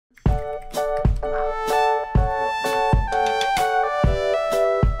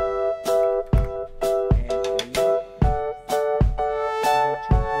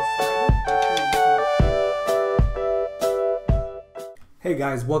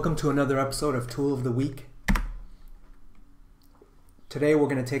guys, welcome to another episode of Tool of the Week. Today we're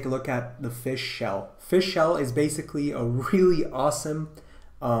going to take a look at the fish shell. Fish shell is basically a really awesome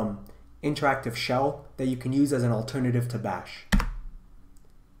interactive shell that you can use as an alternative to bash.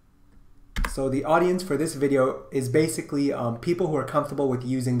 So the audience for this video is basically people who are comfortable with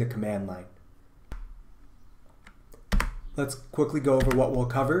using the command line. Let's quickly go over what we'll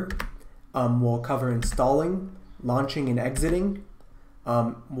cover. We'll cover installing, launching and exiting.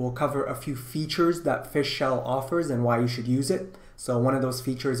 We'll cover a few features that fish shell offers and why you should use it. So one of those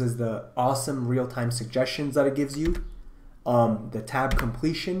features is the awesome real-time suggestions that it gives you, the tab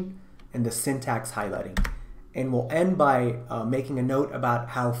completion, and the syntax highlighting. And we'll end by making a note about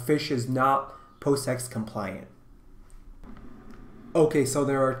how fish is not PostX compliant. Okay, so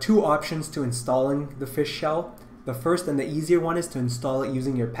there are two options to installing the fish shell. The first and the easier one is to install it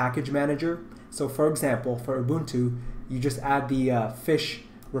using your package manager. So for example, for Ubuntu, you just add the fish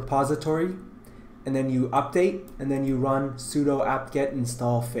repository, and then you update, and then you run sudo apt-get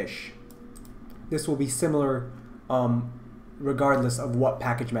install fish. This will be similar regardless of what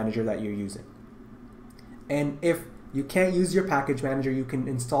package manager that you're using. And if you can't use your package manager, you can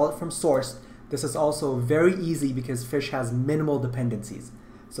install it from source. This is also very easy because fish has minimal dependencies.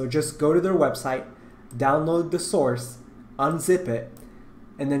 So just go to their website, download the source, unzip it,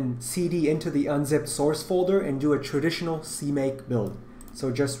 and then cd into the unzipped source folder and do a traditional cmake build. So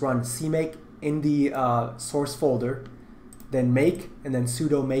just run cmake in the source folder, then make, and then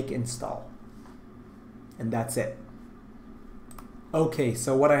sudo make install. And that's it. Okay,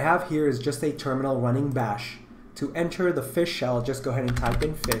 so what I have here is just a terminal running bash. To enter the fish shell, just go ahead and type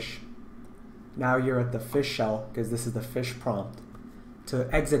in fish. Now you're at the fish shell because this is the fish prompt. To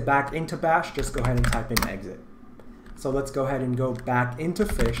exit back into bash, just go ahead and type in exit. So let's go ahead and go back into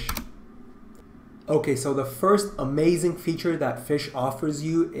fish. Okay, so the first amazing feature that fish offers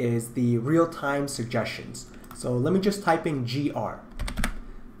you is the real-time suggestions. So let me just type in GR.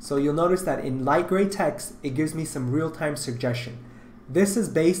 So you'll notice that in light gray text, it gives me some real-time suggestion. This is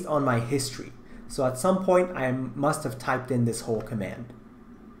based on my history. So at some point, I must have typed in this whole command.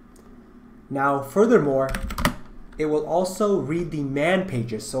 Now, furthermore, it will also read the man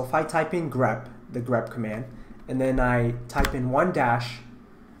pages. So if I type in grep, the grep command, and then I type in one dash,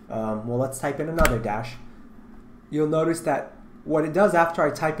 well, let's type in another dash, you'll notice that what it does after I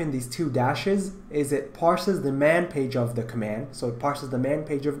type in these two dashes is it parses the man page of the command. So it parses the man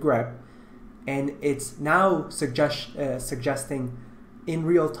page of grep, and it's now suggesting in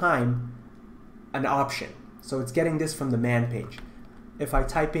real time an option. So it's getting this from the man page. If I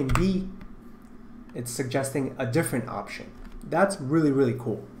type in B, it's suggesting a different option. That's really, really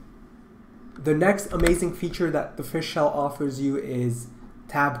cool. The next amazing feature that the fish shell offers you is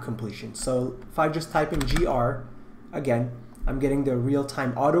tab completion. So if I just type in GR, again, I'm getting the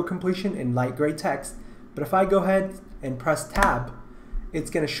real-time auto completion in light gray text. But if I go ahead and press tab, it's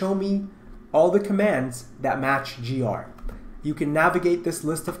going to show me all the commands that match GR. You can navigate this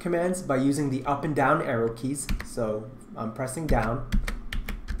list of commands by using the up and down arrow keys. So I'm pressing down.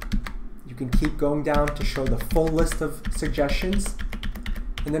 You can keep going down to show the full list of suggestions.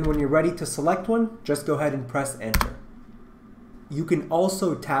 And then when you're ready to select one, just go ahead and press enter. You can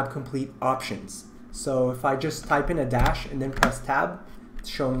also tab complete options. So if I just type in a dash and then press tab, it's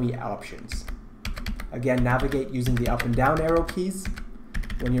showing me options. Again, navigate using the up and down arrow keys.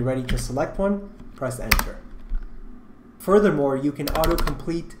 When you're ready to select one, press enter. Furthermore, you can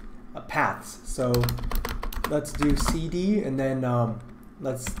auto-complete paths. So let's do CD, and then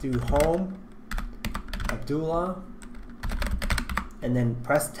let's do home, Abdullah, and then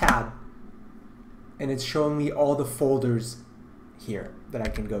press tab, and it's showing me all the folders here that I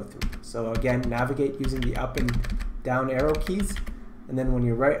can go through. So again, navigate using the up and down arrow keys, and then when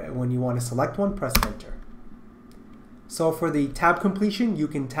you want to select one, press enter. So for the tab completion, you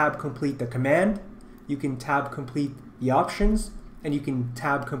can tab complete the command, you can tab complete the options, and you can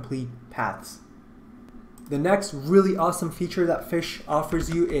tab complete paths. The next really awesome feature that fish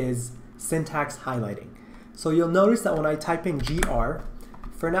offers you is syntax highlighting. So you'll notice that when I type in GR,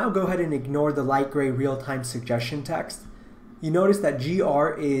 for now go ahead and ignore the light gray real-time suggestion text. You notice that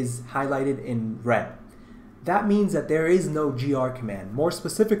GR is highlighted in red. That means that there is no GR command. More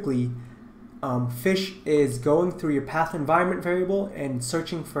specifically, fish is going through your path environment variable and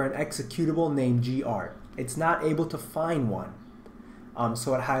searching for an executable named GR. It's not able to find one,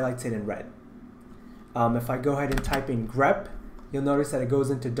 so it highlights it in red. If I go ahead and type in grep, you'll notice that it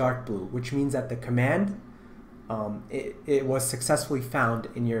goes into dark blue, which means that the command it was successfully found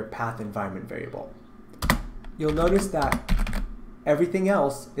in your path environment variable. You'll notice that everything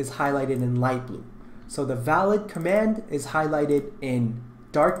else is highlighted in light blue. So the valid command is highlighted in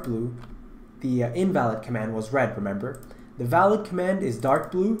dark blue, the invalid command was red, remember? The valid command is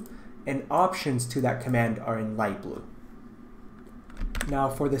dark blue, and options to that command are in light blue. Now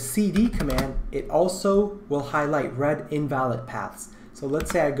for the cd command, it also will highlight red invalid paths. So let's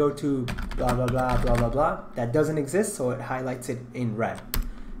say I go to blah blah blah blah blah blah, that doesn't exist, so it highlights it in red.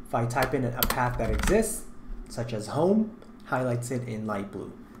 If I type in a path that exists, such as home, highlights it in light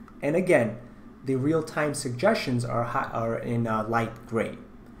blue. And again, the real-time suggestions are in light gray.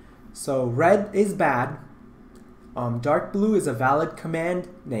 So red is bad, dark blue is a valid command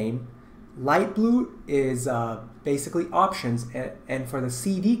name, light blue is basically options, and for the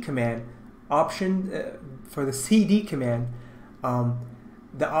cd command,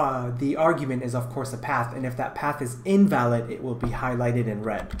 the argument is of course a path, and if that path is invalid, it will be highlighted in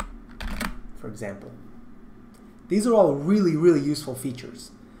red, for example. These are all really, really useful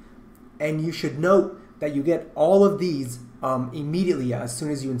features. And you should note that you get all of these immediately as soon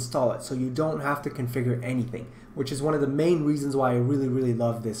as you install it, so you don't have to configure anything, which is one of the main reasons why I really, really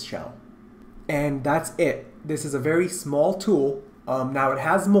love this shell. And that's it. This is a very small tool. Now it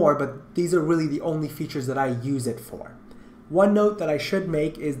has more, but these are really the only features that I use it for. One note that I should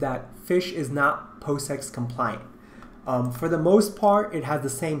make is that Fish is not POSIX compliant. For the most part, it has the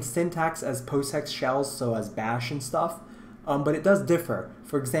same syntax as POSIX shells, so as bash and stuff, but it does differ.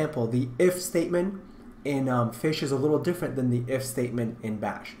 For example, the if statement in Fish is a little different than the if statement in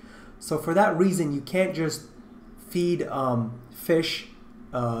bash. So for that reason, you can't just feed Fish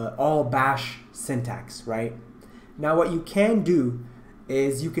all bash syntax, right? Now what you can do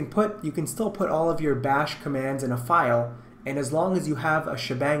is you can still put all of your bash commands in a file, and as long as you have a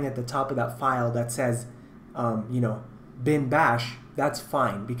shebang at the top of that file that says bin bash, that's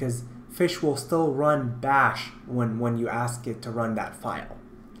fine, because Fish will still run bash when you ask it to run that file.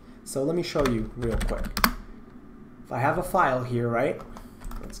 So let me show you real quick. If I have a file here, right?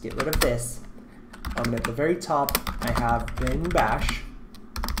 Let's get rid of this. At the very top, I have bin bash,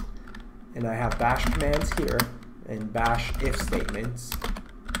 and I have bash commands here, and bash if statements,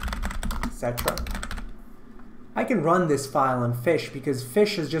 etc. I can run this file on Fish because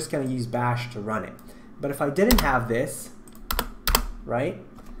Fish is just going to use bash to run it. But if I didn't have this, right,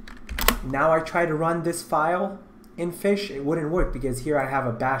 now I try to run this file in Fish, it wouldn't work because here I have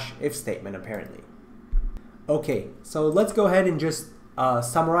a bash if statement apparently. Okay, so let's go ahead and just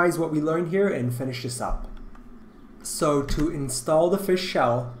summarize what we learned here and finish this up. So to install the Fish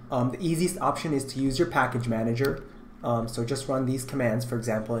shell, the easiest option is to use your package manager. So just run these commands, for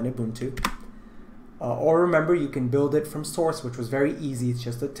example, in Ubuntu. Or remember, you can build it from source, which was very easy. It's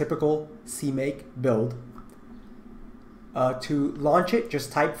just a typical CMake build. To launch it,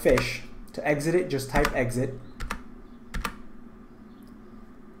 just type Fish. To exit it, just type exit.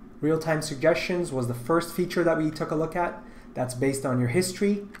 Real-time suggestions was the first feature that we took a look at. That's based on your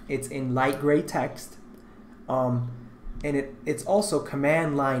history. It's in light gray text. And it's also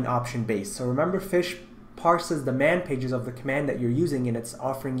command line option based. So remember, Fish parses the man pages of the command that you're using, and it's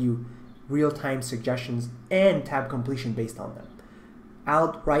offering you real-time suggestions and tab completion based on them.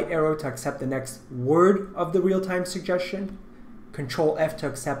 Alt right arrow to accept the next word of the real-time suggestion. Control F to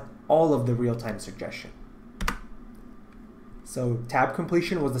accept all of the real-time suggestion. So tab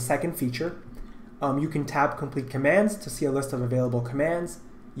completion was the second feature. You can tab complete commands to see a list of available commands.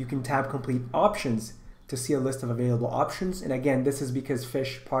 You can tab complete options to see a list of available options. And again, this is because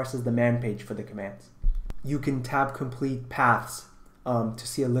Fish parses the man page for the commands. You can tab complete paths to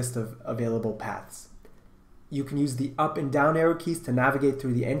see a list of available paths. You can use the up and down arrow keys to navigate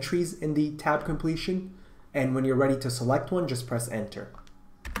through the entries in the tab completion. And when you're ready to select one, just press enter.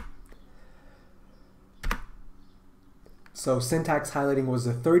 So syntax highlighting was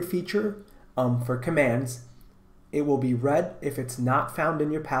the third feature. For commands, it will be red if it's not found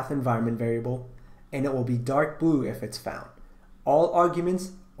in your path environment variable, and it will be dark blue if it's found. All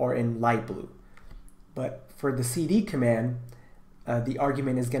arguments are in light blue. But for the cd command, the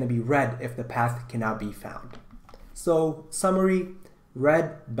argument is going to be red if the path cannot be found. So summary,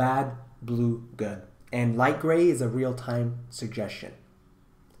 red, bad, blue, good. And light gray is a real-time suggestion.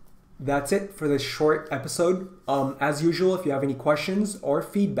 That's it for this short episode. As usual, if you have any questions or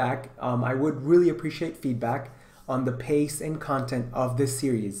feedback, I would really appreciate feedback on the pace and content of this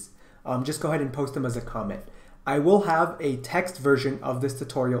series. Just go ahead and post them as a comment. I will have a text version of this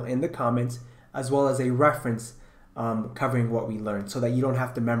tutorial in the comments, as well as a reference covering what we learned, so that you don't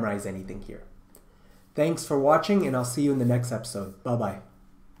have to memorize anything here. Thanks for watching, and I'll see you in the next episode. Bye-bye.